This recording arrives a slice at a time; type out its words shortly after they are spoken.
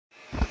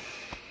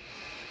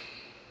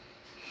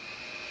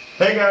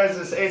Hey guys,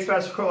 it's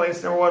AceBachelorCool,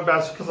 Ace #1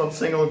 Bachelor because I'm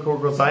single and cool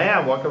because I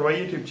am. Welcome to my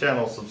YouTube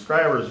channel,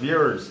 subscribers,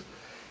 viewers.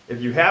 If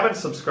you haven't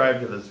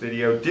subscribed to this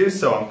video, do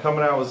so. I'm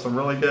coming out with some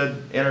really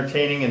good,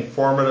 entertaining,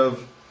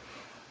 informative,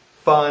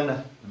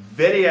 fun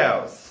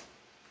videos.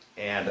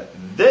 And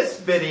this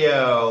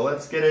video,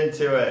 let's get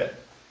into it.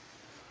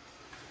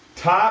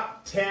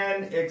 Top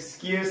 10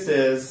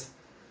 excuses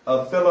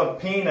a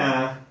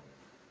Filipina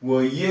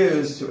will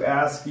use to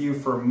ask you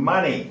for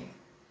money.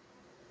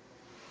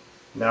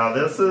 Now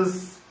this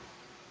is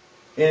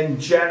in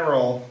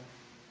general.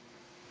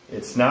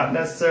 It's not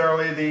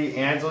necessarily the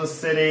Angeles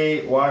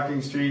City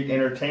walking street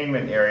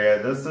entertainment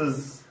area.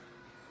 This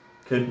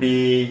could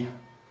be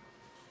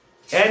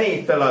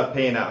any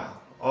Filipina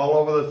all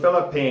over the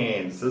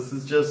Philippines. This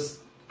is just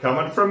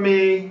coming from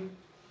me,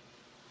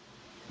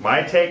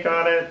 my take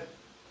on it,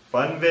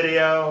 fun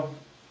video,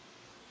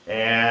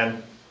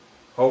 and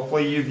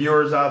hopefully you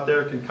viewers out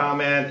there can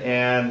comment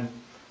and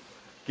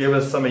give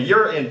us some of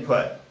your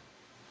input.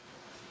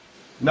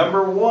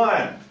 Number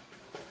 1,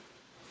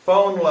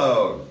 phone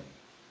load.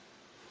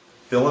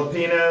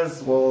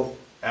 Filipinas will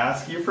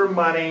ask you for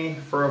money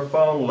for a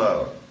phone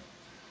load.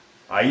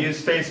 I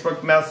use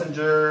Facebook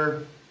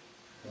Messenger,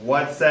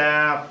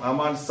 WhatsApp, I'm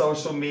on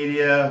social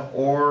media,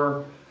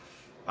 or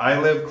I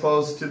live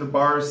close to the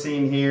bar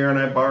scene here and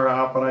I bar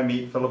hop and I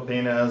meet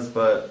Filipinas,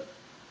 but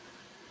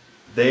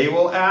they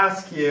will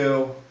ask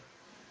you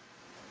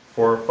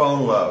for a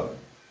phone load.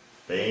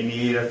 They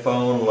need a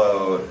phone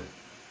load.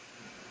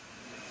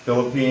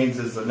 Philippines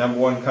is the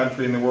 #1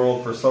 country in the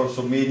world for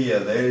social media.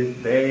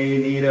 They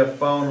need a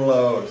phone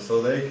load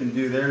so they can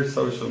do their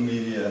social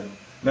media.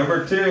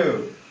 Number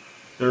 2,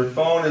 their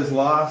phone is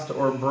lost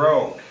or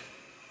broke.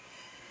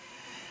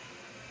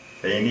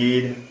 They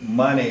need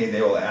money.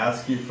 They will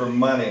ask you for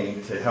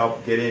money to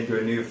help get into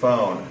a new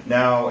phone.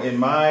 Now, in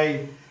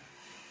my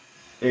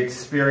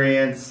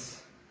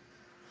experience,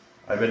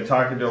 I've been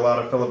talking to a lot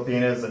of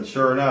Filipinas, and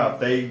sure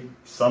enough,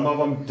 some of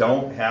them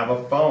don't have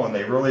a phone.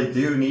 They really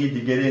do need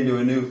to get into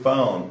a new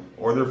phone,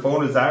 or their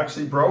phone is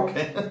actually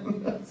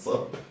broken.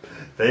 So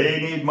they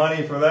need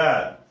money for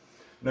that.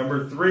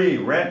 Number 3,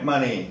 rent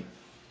money.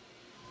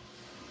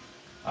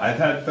 I've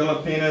had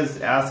Filipinas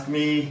ask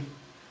me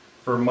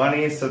for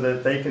money so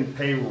that they can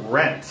pay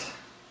rent.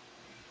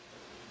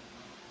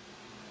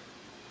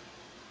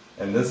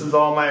 And this is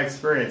all my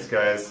experience,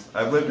 guys.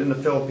 I've lived in the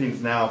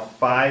Philippines now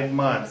 5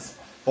 months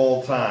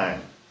full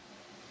time.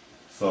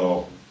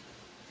 So,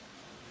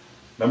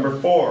 number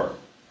 4,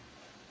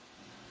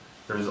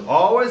 there's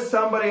always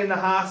somebody in the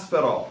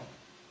hospital.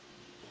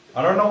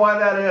 I don't know why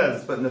that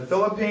is, but in the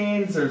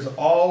Philippines, there's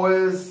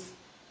always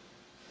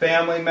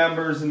family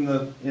members in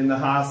the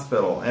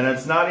hospital, and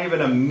it's not even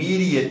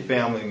immediate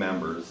family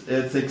members.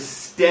 It's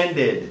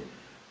extended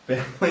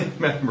family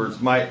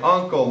members. My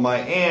uncle, my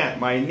aunt,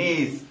 my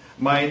niece,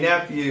 my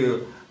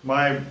nephew,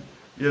 my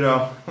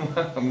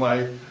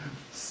my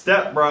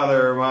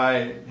stepbrother,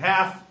 my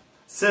half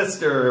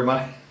sister,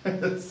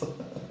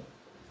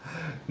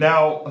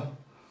 Now,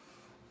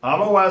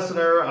 I'm a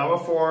Westerner, I'm a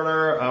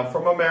foreigner, I'm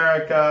from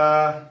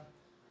America,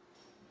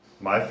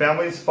 my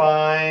family's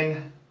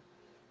fine.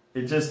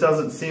 It just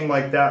doesn't seem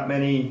like that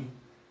many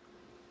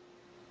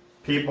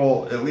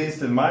people, at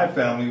least in my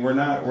family, we're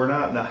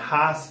not in the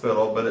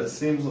hospital, but it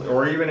seems,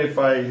 or even if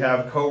I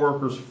have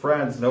coworkers,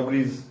 friends,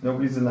 nobody's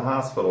in the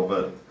hospital.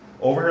 But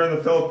over here in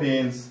the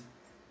Philippines,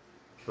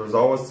 there's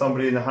always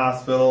somebody in the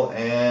hospital,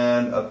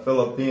 and a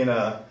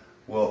Filipina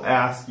will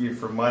ask you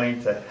for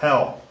money to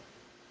help.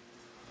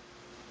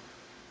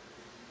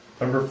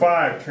 Number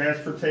 5,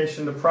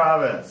 transportation to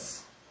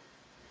province.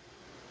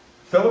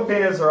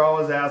 Filipinas are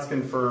always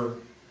asking for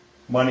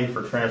money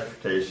for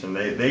transportation.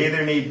 They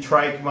either need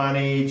trike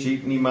money,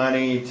 jeepney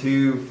money,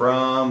 to,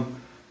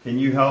 from. Can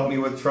you help me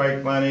with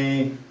trike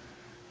money?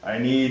 I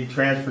need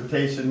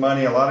transportation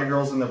money. A lot of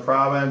girls in the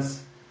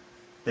province,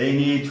 they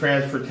need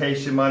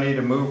transportation money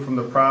to move from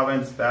the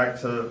province back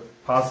to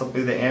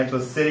possibly the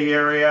Angeles City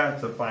area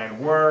to find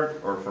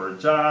work or for a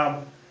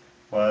job,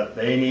 but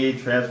they need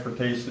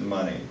transportation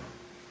money.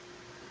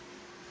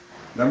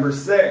 Number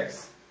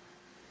 6,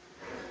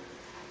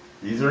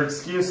 these are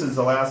excuses.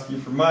 They'll ask you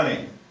for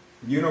money.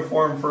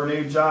 Uniform for a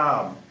new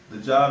job. The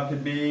job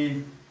could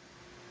be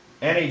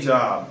any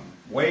job.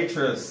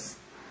 Waitress,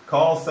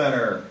 call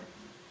center,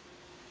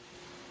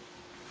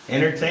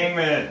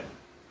 entertainment.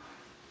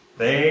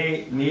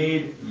 They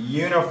need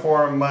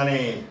uniform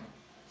money,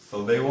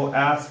 so they will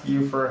ask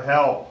you for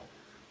help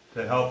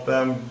to help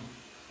them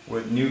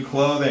with new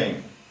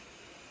clothing.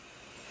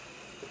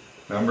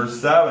 Number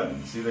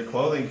 7, see, the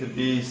clothing could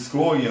be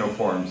school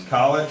uniforms,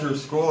 college or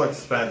school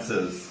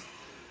expenses.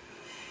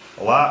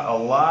 A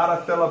lot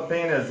of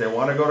Filipinas, they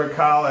want to go to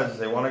college,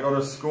 they want to go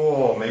to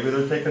school. Maybe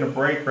they're taking a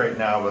break right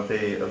now, but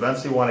they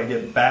eventually want to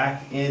get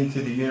back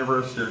into the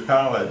university or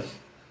college.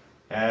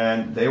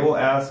 And they will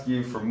ask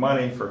you for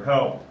money for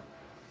help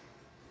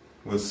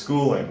with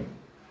schooling.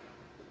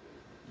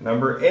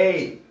 Number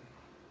 8,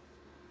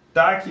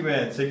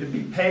 documents. It could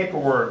be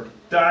paperwork,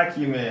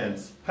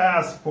 documents,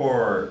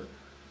 passport,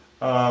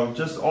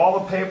 just all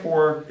the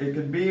paperwork. It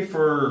could be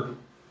for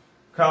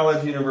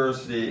college,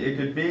 university. It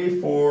could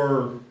be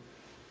for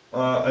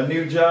a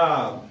new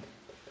job.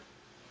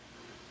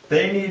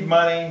 They need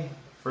money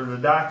for the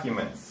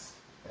documents,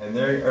 and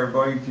they are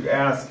going to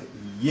ask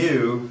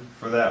you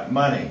for that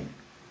money.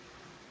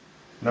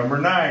 Number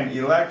 9,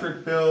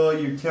 electric bill,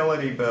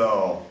 utility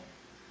bill.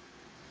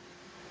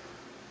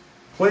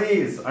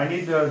 Please, I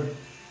need to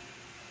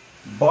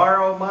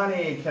borrow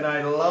money. Can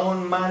I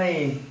loan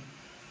money?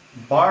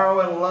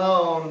 Borrow and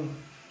loan.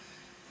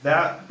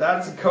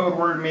 That's a code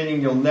word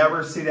meaning you'll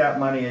never see that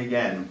money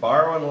again.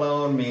 Borrow and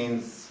loan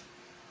means,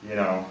 you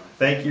know,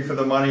 thank you for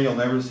the money, you'll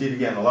never see it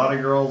again. A lot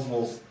of girls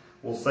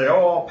will say,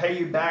 oh, I'll pay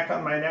you back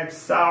on my next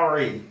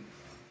salary.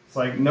 It's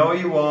like, no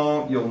you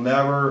won't. You'll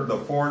never, the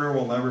foreigner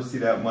will never see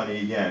that money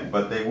again.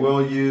 But they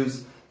will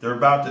use, they're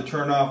about to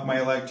turn off my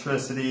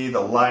electricity,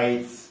 the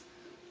lights,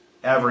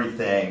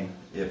 everything,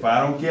 if I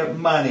don't get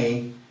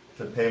money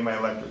to pay my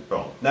electric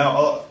bill.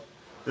 Now,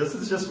 this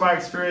is just my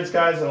experience,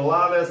 guys, and a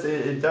lot of this,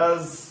 it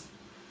does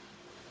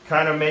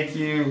kind of make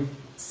you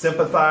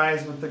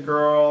sympathize with the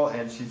girl,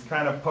 and she's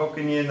kind of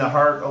poking you in the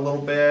heart a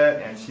little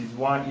bit, and she's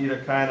wanting you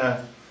to kind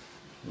of,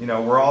 you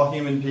know, we're all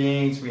human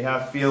beings, we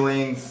have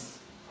feelings,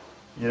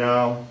 you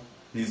know.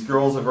 These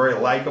girls are very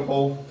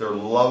likable, they're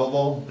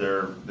lovable,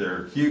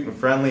 they're cute and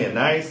friendly and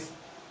nice,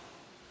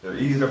 they're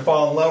easy to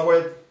fall in love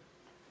with,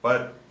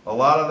 but a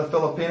lot of the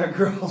Filipina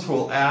girls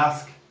will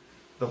ask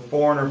the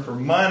foreigner for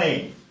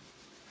money.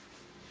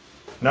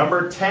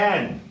 Number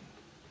 10,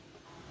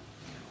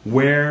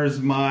 where's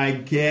my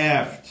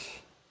gift?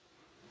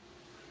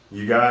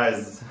 You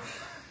guys,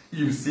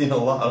 you've seen a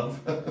lot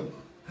of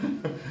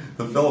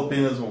the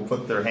Filipinos will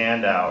put their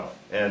hand out,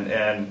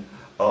 and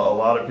a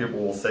lot of people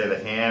will say the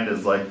hand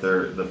is like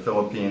the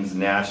Philippines'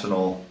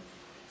 national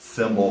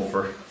symbol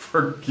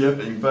for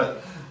giving.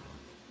 But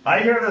I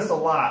hear this a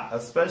lot,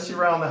 especially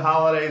around the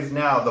holidays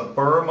now. The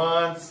Burr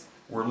months,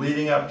 we're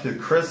leading up to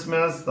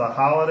Christmas, the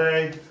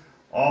holiday,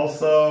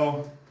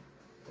 also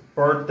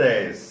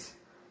birthdays.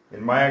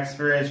 In my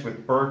experience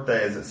with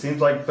birthdays, it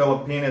seems like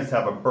Filipinos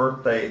have a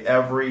birthday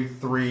every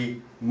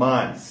 3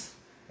 months.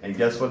 And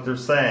guess what they're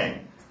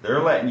saying?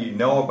 They're letting you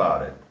know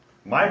about it.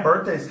 My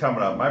birthday's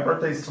coming up. My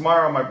birthday's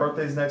tomorrow. My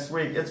birthday's next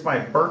week. It's my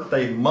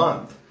birthday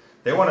month.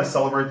 They want to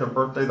celebrate their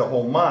birthday the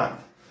whole month.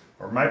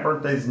 Or my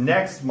birthday's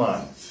next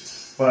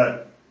month.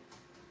 But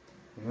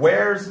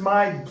where's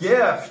my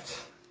gift?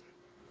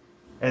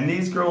 And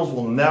these girls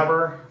will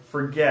never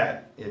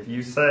forget. If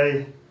you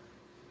say,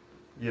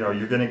 you know,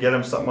 you're going to get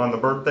them something on the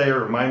birthday,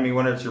 or remind me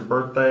when it's your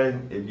birthday.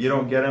 If you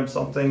don't get them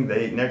something,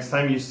 next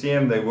time you see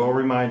them, they will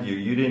remind you.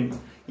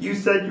 You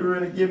said you were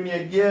going to give me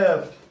a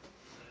gift.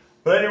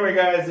 But anyway,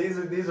 guys,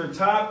 these are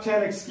top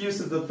 10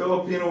 excuses the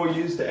Filipino will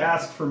use to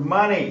ask for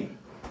money.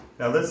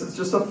 Now, this is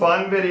just a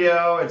fun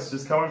video. It's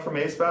just coming from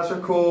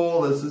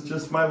AceBachelorCool. This is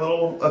just my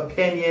little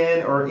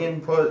opinion or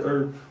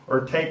input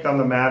or take on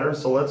the matter.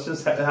 So let's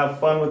just have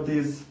fun with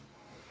these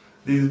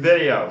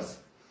videos.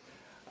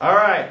 All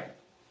right.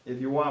 If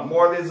you want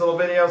more of these little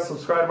videos,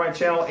 subscribe to my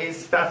channel,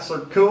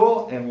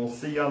 AceBachelorCool, and we'll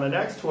see you on the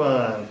next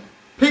one.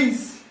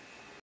 Peace!